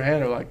 someone raised their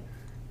hand. They're like,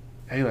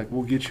 hey, like,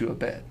 we'll get you a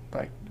bed.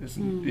 Like,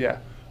 yeah.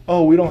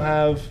 Oh, we don't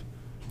have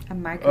a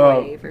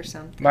microwave or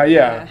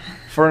something.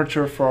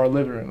 Furniture for our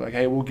living room. Like,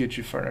 hey, we'll get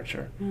you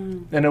furniture.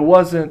 And it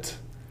wasn't,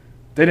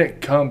 they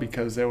didn't come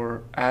because they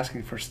were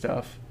asking for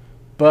stuff,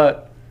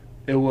 but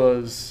it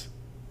was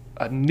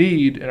a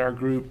need in our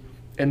group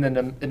and then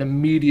an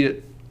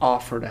immediate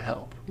offer to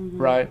help,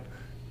 right?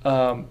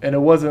 And it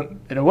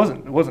wasn't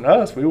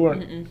us. We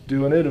weren't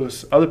doing it. It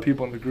was other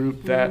people in the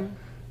group that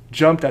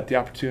jumped at the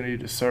opportunity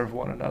to serve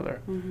one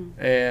another.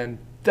 And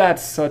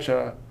that's such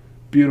a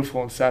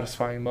beautiful and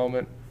satisfying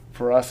moment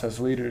for us as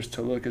leaders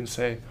to look and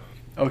say,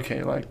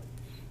 okay, like,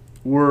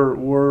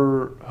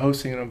 we're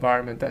hosting an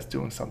environment that's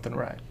doing something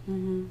right.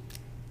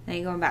 Now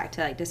you're going back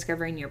to, like,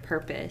 discovering your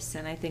purpose,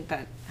 and I think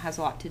that has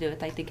a lot to do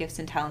with, like, the gifts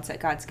and talents that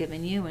God's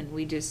given you, and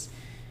we just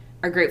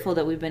are grateful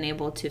that we've been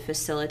able to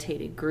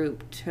facilitate a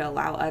group to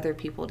allow other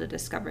people to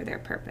discover their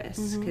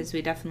purpose, because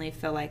we definitely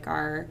feel like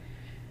our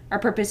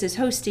purpose is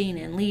hosting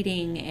and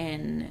leading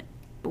and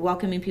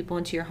welcoming people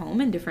into your home,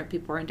 and different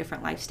people are in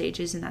different life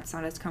stages, and that's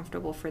not as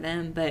comfortable for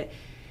them, but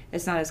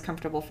it's not as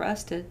comfortable for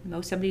us to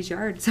mow somebody's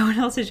yard, someone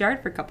else's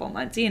yard for a couple of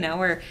months,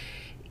 or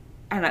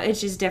I don't know,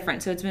 it's just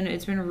different. So it's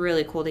been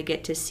really cool to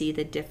get to see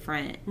the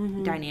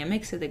different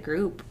dynamics of the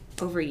group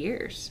over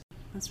years.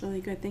 That's really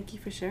good. Thank you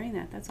for sharing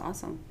that. That's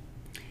awesome.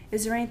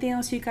 Is there anything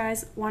else you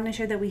guys want to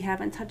share that we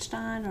haven't touched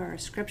on, or a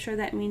scripture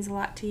that means a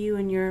lot to you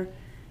in your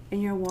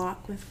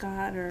walk with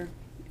God, or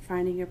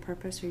finding your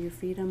purpose or your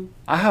freedom?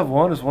 I have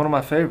one. It's one of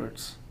my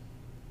favorites.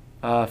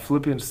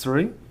 Philippians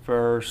 3,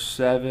 verse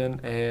 7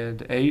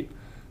 and 8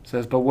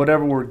 says, "But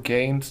whatever were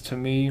gains to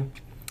me,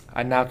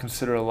 I now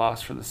consider a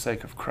loss for the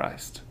sake of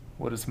Christ.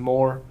 What is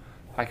more,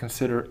 I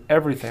consider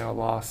everything a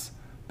loss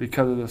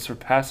because of the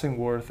surpassing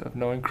worth of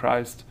knowing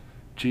Christ,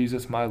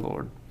 Jesus my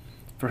Lord,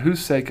 for whose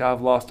sake I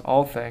have lost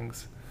all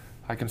things.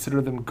 I consider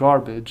them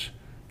garbage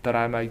that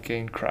I might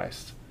gain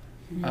Christ."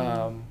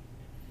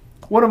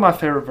 One of my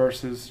favorite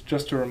verses,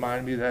 just to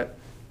remind me that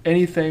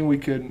anything we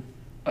could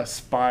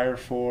aspire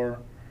for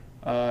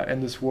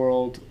in this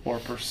world or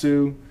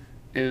pursue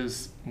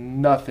is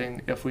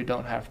nothing if we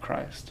don't have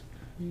Christ.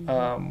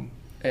 And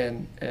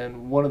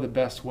one of the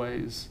best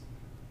ways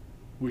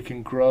we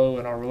can grow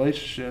in our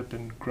relationship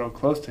and grow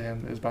close to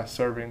Him is by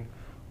serving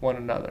one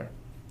another.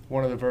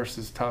 One of the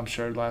verses Tom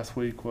shared last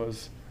week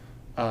was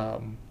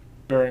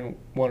bearing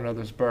one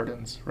another's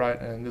burdens,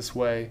 right? And in this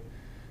way,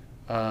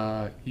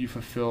 you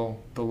fulfill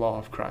the law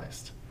of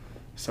Christ.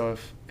 So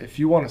if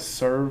you want to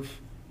serve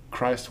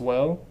Christ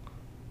well,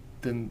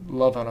 then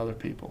love on other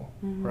people,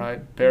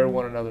 right? Bear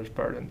one another's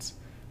burdens.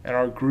 And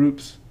our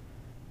groups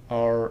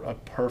are a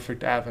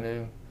perfect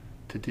avenue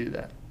to do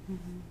that.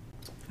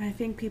 I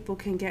think people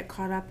can get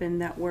caught up in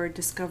that word,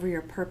 discover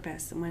your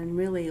purpose, when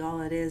really all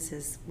it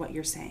is what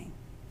you're saying.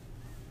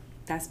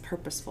 That's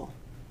purposeful.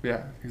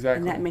 Yeah,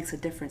 exactly. And that makes a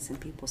difference in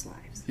people's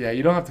lives. Yeah,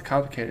 you don't have to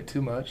complicate it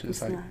too much.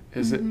 It's like, not.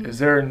 is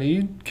there a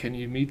need? Can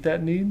you meet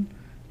that need?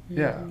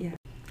 Yeah. Yeah,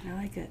 I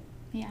like it.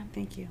 Yeah.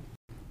 Thank you.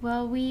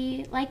 Well,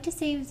 we like to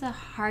save the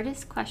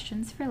hardest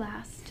questions for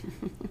last.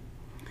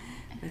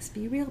 Let's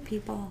be real,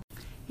 people.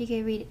 You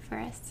can read it for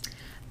us.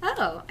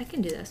 Oh, I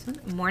can do this one.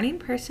 Morning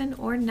person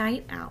or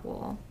night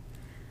owl?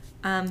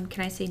 Can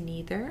I say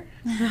neither?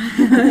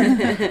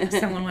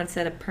 Someone once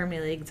said a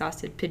permanently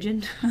exhausted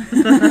pigeon.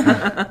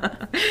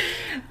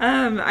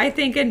 I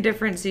think in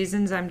different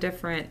seasons I'm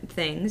different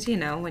things.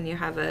 When you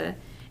have an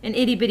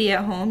itty bitty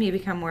at home, you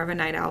become more of a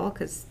night owl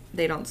because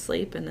they don't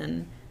sleep, and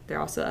then they're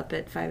also up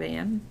at 5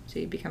 a.m. So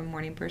you become a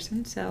morning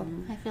person. So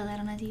I feel that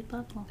on a deep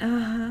level.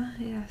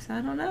 Yeah. So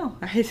I don't know.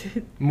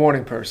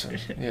 Morning person.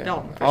 Yeah.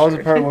 Dalton, for I was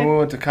sure. a person when we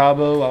went to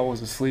Cabo. I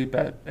was asleep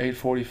at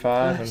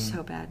 8:45 and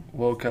so bad.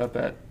 woke up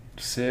at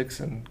 6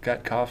 and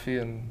got coffee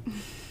and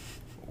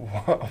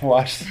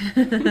watched.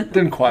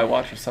 Didn't quite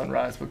watch the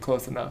sunrise, but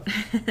close enough.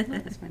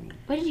 That's funny.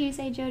 What did you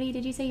say, Jody?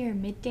 Did you say you're a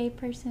midday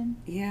person?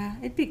 Yeah,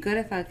 it'd be good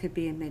if I could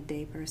be a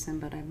midday person,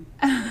 but I'm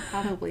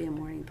probably a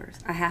morning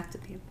person. I have to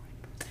be a morning person.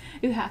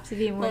 You have to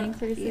be a morning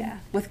person? Yeah,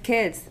 with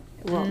kids.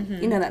 Well,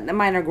 that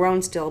mine are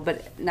grown still,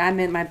 but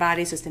my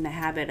body's just in the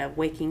habit of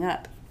waking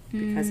up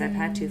because I've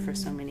had to for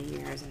so many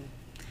years and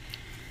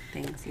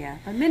things. Yeah,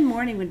 but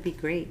mid-morning would be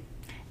great.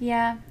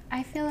 Yeah,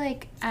 I feel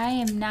like I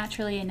am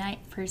naturally a night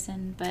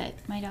person, but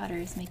my daughter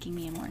is making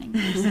me a morning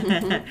person.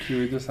 Can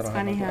you read this? I It's don't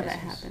funny have my how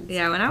that glasses. happens.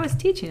 Yeah, when I was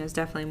teaching, I was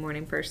definitely a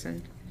morning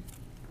person.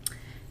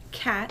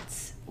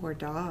 Cats or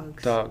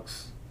dogs?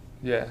 Dogs.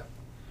 Yeah.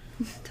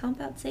 Tell them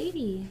about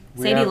Sadie.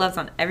 We Sadie have- loves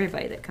on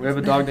everybody that comes. We have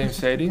a dog named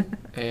Sadie,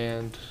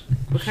 and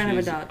What kind of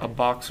a she's dog? a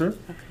boxer,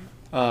 Okay.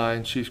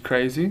 and she's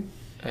crazy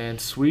and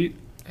sweet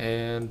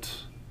and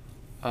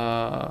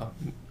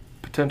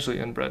potentially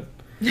inbred.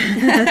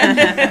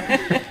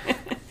 Yeah,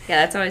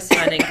 Yeah, that's always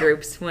fun in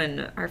groups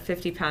when our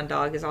 50-pound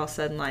dog is all of a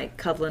sudden like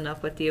cuddling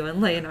up with you and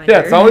laying on Yeah,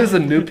 your... it's always the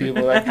new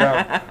people that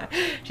come.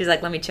 She's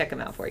like, let me check him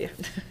out for you.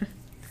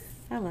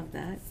 I love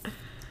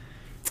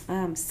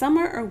that.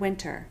 Summer or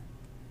winter?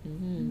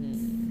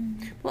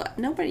 Well,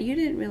 nobody, you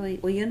didn't really,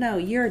 well, you know,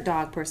 you're a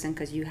dog person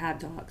because you have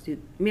dogs. You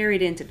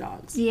married into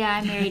dogs. Yeah,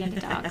 I'm married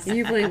into dogs.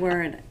 You really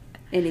weren't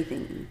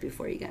anything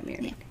before you got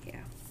married. Yeah.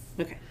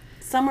 Okay.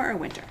 Summer or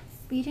winter?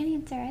 But you didn't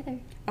answer either.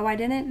 Oh, I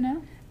didn't?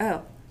 No?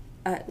 Oh,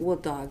 well,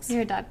 dogs.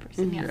 You're a dog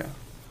person, yeah. Yeah.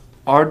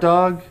 Our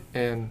dog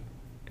and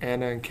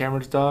Anna and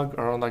Cameron's dog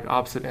are on like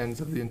opposite ends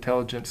of the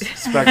intelligence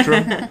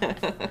spectrum,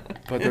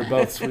 but they're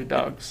both sweet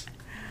dogs.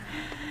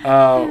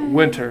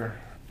 Winter.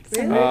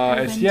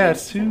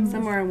 It's too.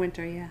 Summer or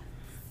winter, yeah.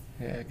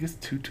 Yeah, it gets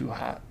too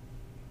hot.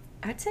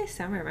 I'd say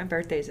summer. My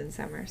birthday's in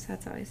summer, so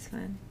that's always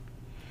fun.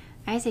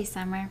 I say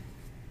summer.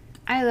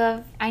 I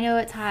know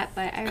it's hot,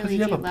 but I really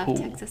you do have a love pool.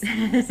 Texas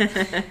summers.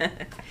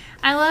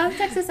 I loved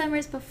Texas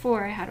summers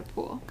before I had a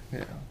pool.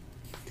 Yeah.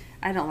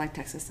 I don't like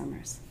Texas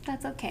summers.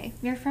 That's okay.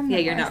 You're from the Yeah,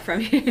 you're north. not from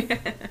here.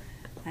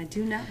 I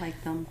do not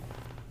like them.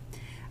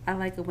 I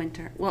like a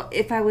winter. Well,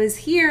 if I was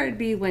here, it'd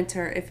be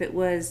winter. If it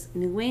was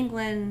New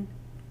England,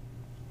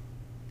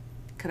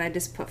 could I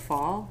just put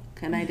fall?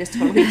 Can I just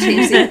totally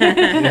change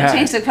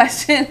the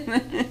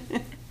question?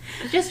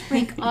 Just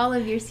rank all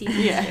of your seasons.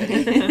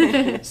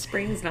 Yeah.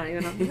 Spring's not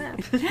even on the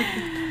map.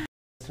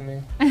 To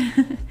me.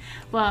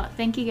 Well,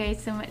 thank you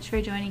guys so much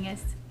for joining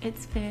us.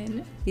 It's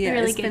been Yeah,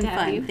 really it's good been to have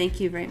fun. you. Thank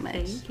you very much.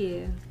 Thank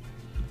you.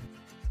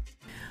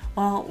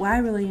 Well, I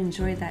really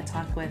enjoyed that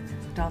talk with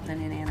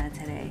Dalton and Anna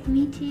today.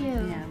 Me too.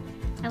 Yeah.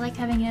 I liked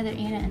having another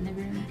Anna in the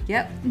room.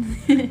 Yep.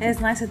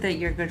 It's nice that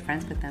you're good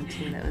friends with them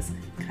too. That was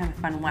kind of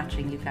fun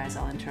watching you guys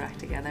all interact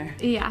together.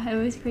 Yeah, it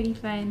was pretty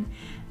fun.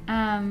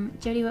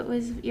 Jody, what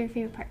was your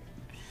favorite part?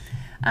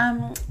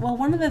 Well,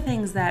 one of the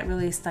things that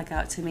really stuck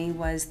out to me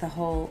was the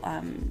whole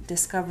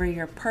discover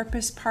your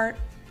purpose part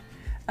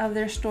of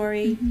their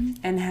story,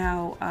 and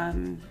how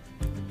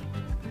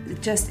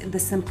just the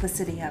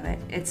simplicity of it.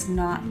 It's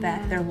not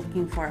that they're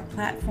looking for a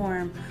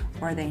platform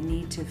or they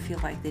need to feel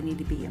like they need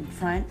to be in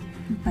front,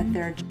 but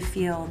they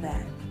feel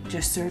that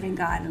just serving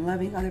God and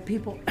loving other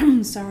people,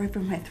 sorry for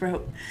my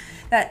throat,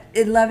 that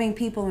in loving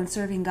people and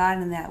serving God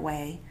in that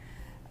way,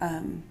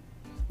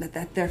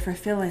 that they're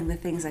fulfilling the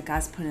things that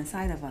God's put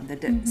inside of them,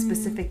 the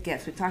specific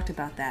gifts. We talked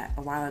about that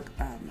a while ago,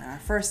 our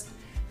first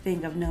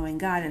thing of knowing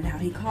God and how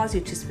He calls you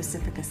to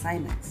specific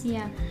assignments.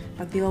 Yeah.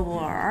 But the overall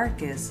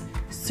arc is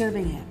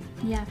serving Him.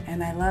 Yeah.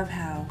 And I love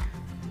how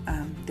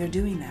they're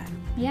doing that.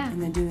 Yeah.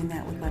 And they're doing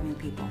that with loving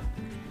people.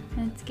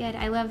 That's good.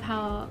 I love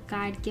how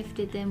God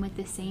gifted them with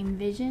the same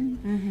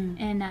vision,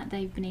 and that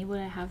they've been able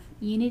to have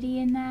unity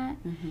in that.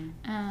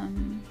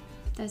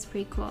 That's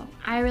pretty cool.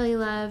 I really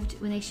loved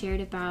when they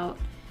shared about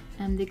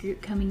the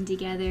group coming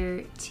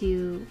together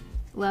to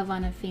love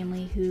on a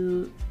family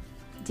who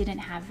didn't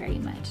have very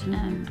much.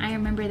 I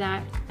remember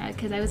that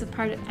because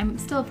I'm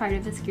still a part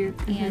of this group,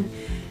 and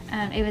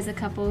it was a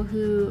couple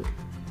who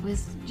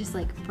was just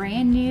like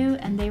brand new,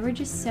 and they were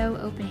just so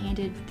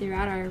open-handed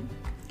throughout our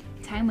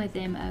time with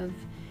them of,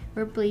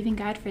 we're believing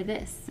God for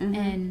this,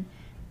 and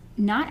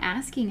not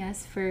asking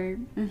us for,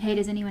 hey,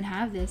 does anyone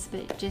have this,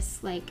 but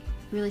just like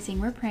really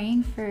saying, we're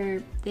praying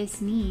for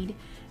this need,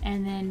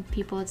 and then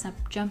people would stop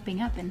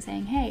jumping up and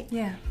saying,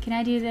 hey, can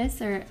I do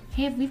this, or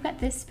hey, we've got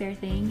this spare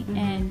thing,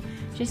 and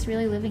just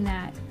really living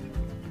that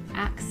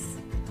Acts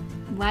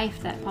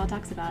life that Paul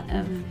talks about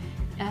of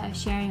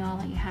sharing all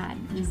that you had.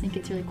 I just think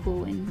it's really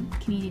cool, and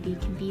community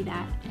can be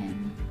that,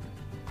 and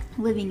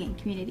living in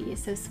community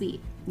is so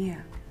sweet. Yeah.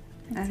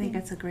 I think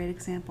that's a great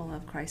example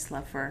of Christ's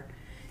love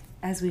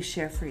as we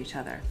share for each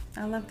other.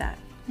 I love that.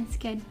 That's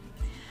good.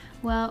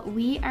 Well,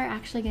 we are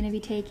actually going to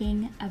be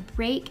taking a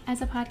break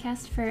as a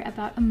podcast for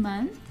about a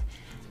month.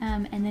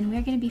 And then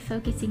we're going to be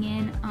focusing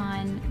in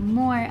on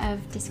more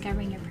of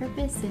discovering your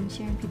purpose and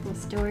sharing people's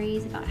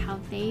stories about how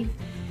they've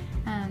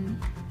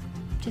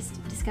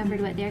just discovered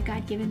what their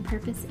God-given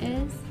purpose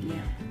is.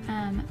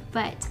 Yeah.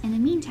 But in the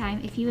meantime,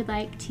 if you would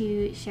like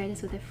to share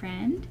this with a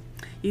friend,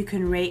 you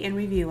can rate and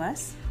review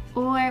us.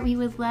 Or we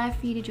would love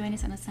for you to join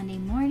us on a Sunday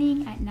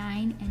morning at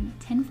 9 and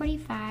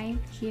 10:45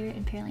 here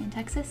in Pearland,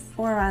 Texas.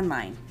 Or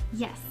online.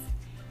 Yes.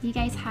 You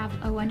guys have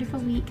a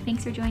wonderful week.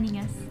 Thanks for joining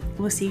us.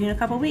 We'll see you in a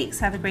couple weeks.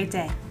 Have a great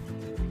day.